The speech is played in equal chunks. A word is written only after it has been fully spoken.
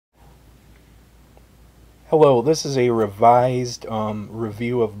Hello, this is a revised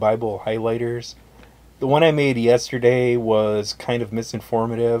review of Bible highlighters. The one I made yesterday was kind of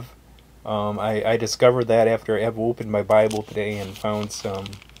misinformative. I discovered that after I opened my Bible today and found some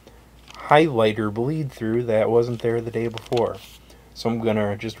highlighter bleed through that wasn't there the day before. So I'm going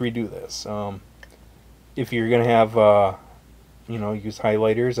to just redo this. If you're going to have, use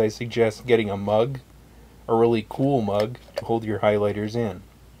highlighters, I suggest getting a mug, a really cool mug, to hold your highlighters in.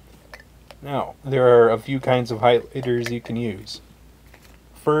 Now, there are a few kinds of highlighters you can use.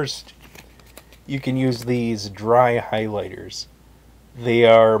 First, you can use these dry highlighters. They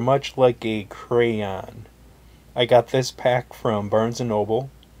are much like a crayon. I got this pack from Barnes &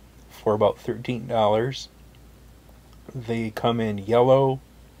 Noble for about $13. They come in yellow,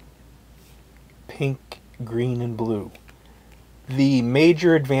 pink, green, and blue. The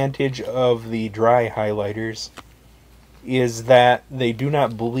major advantage of the dry highlighters is that they do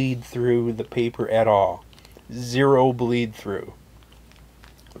not bleed through the paper at all. Zero bleed through.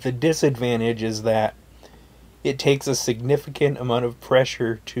 The disadvantage is that it takes a significant amount of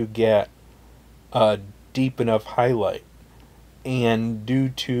pressure to get a deep enough highlight. And due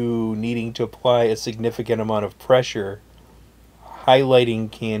to needing to apply a significant amount of pressure,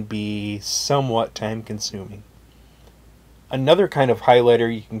 highlighting can be somewhat time consuming. Another kind of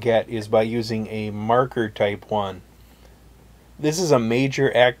highlighter you can get is by using a marker type one. This is a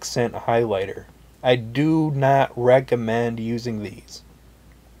major accent highlighter. I do not recommend using these.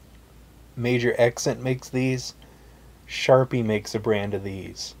 Major Accent makes these. Sharpie makes a brand of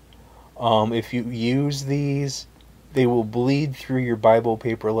these. If you use these, they will bleed through your Bible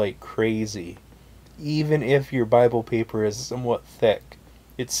paper like crazy. Even if your Bible paper is somewhat thick,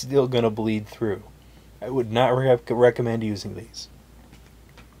 it's still going to bleed through. I would not recommend using these.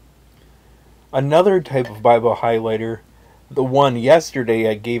 Another type of Bible highlighter, the one yesterday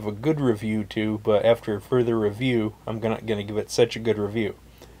I gave a good review to, but after further review, I'm not going to give it such a good review,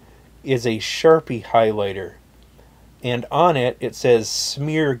 is a Sharpie highlighter. And on it, it says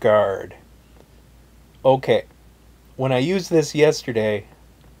Smear Guard. Okay, when I used this yesterday,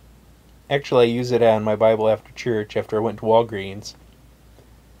 actually I used it on my Bible after church, after I went to Walgreens,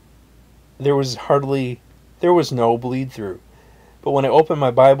 there was no bleed through. But when I opened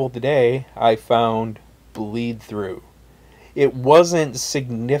my Bible today, I found bleed through. It wasn't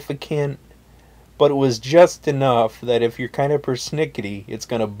significant, but it was just enough that if you're kind of persnickety, it's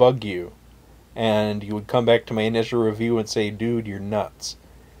going to bug you. And you would come back to my initial review and say, dude, you're nuts.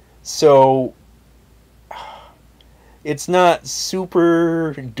 So, it's not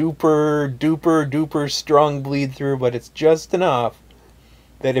super duper strong bleed through, but it's just enough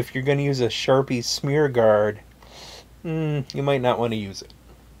that if you're going to use a Sharpie Smear Guard, you might not want to use it.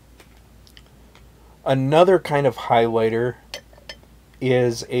 Another kind of highlighter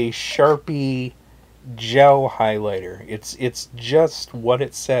is a Sharpie gel highlighter. It's just what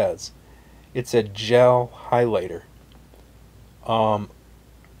it says. It's a gel highlighter.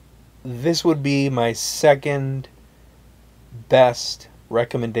 This would be my second best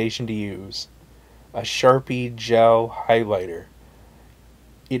recommendation to use. A Sharpie gel highlighter.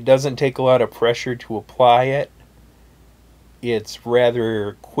 It doesn't take a lot of pressure to apply it. It's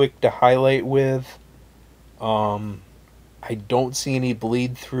rather quick to highlight with. I don't see any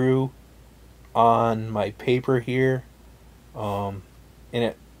bleed through on my paper here. And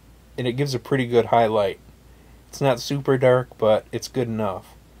it gives a pretty good highlight. It's not super dark, but it's good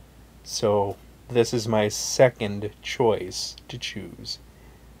enough. So this is my second choice to choose.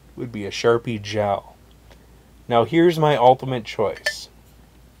 It would be a Sharpie gel. Now here's my ultimate choice.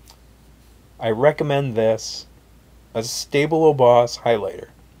 I recommend this, a Stable Boss highlighter.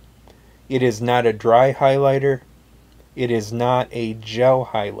 It is not a dry highlighter. It is not a gel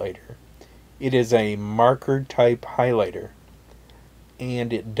highlighter. It is a marker type highlighter.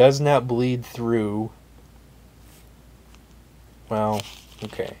 And it does not bleed through. Well,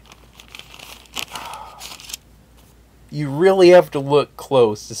 okay. You really have to look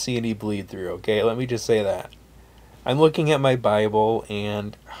close to see any bleed through, okay? Let me just say that. I'm looking at my Bible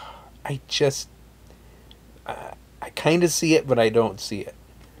and I kind of see it, but I don't see it.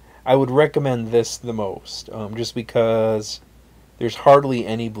 I would recommend this the most, just because there's hardly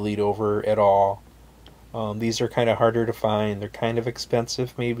any bleed over at all. These are kind of harder to find. They're kind of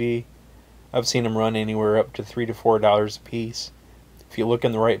expensive, maybe. I've seen them run anywhere up to $3 to $4 a piece. If you look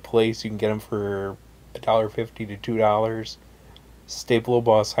in the right place, you can get them for $1.50 to $2. Stable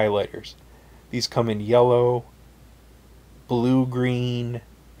Boss highlighters. These come in yellow, blue, green,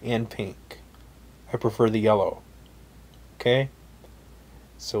 and pink. I prefer the yellow. Okay?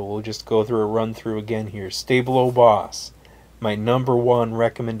 So we'll just go through a run through again here. Stable Boss, my #1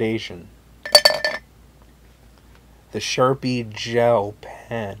 recommendation. the Sharpie gel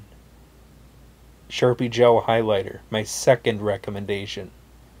pen. Sharpie gel highlighter, my second recommendation.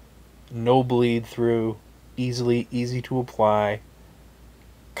 No bleed through, easy to apply.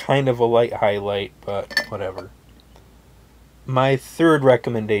 Kind of a light highlight, but whatever. My third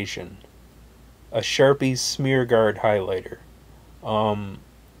recommendation, a Sharpie Smear Guard highlighter.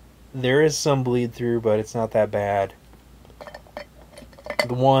 There is some bleed through, but it's not that bad.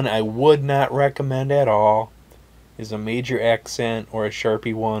 The one I would not recommend at all is a Major Accent or a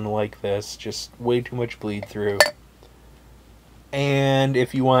Sharpie one like this. Just way too much bleed through. And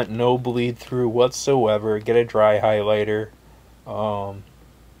if you want no bleed through whatsoever, get a dry highlighter.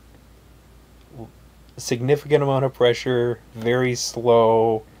 Significant amount of pressure, very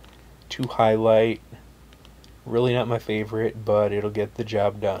slow to highlight. Really not my favorite, but it'll get the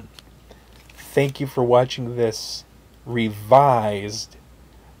job done. Thank you for watching this revised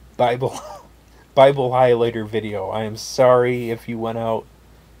Bible highlighter video. I am sorry if you went out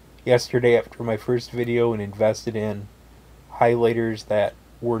yesterday after my first video and invested in highlighters that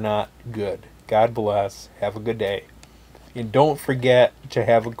were not good. God bless. Have a good day. And don't forget to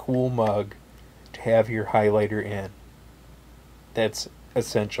have a cool mug to have your highlighter in. That's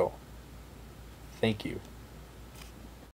essential. Thank you.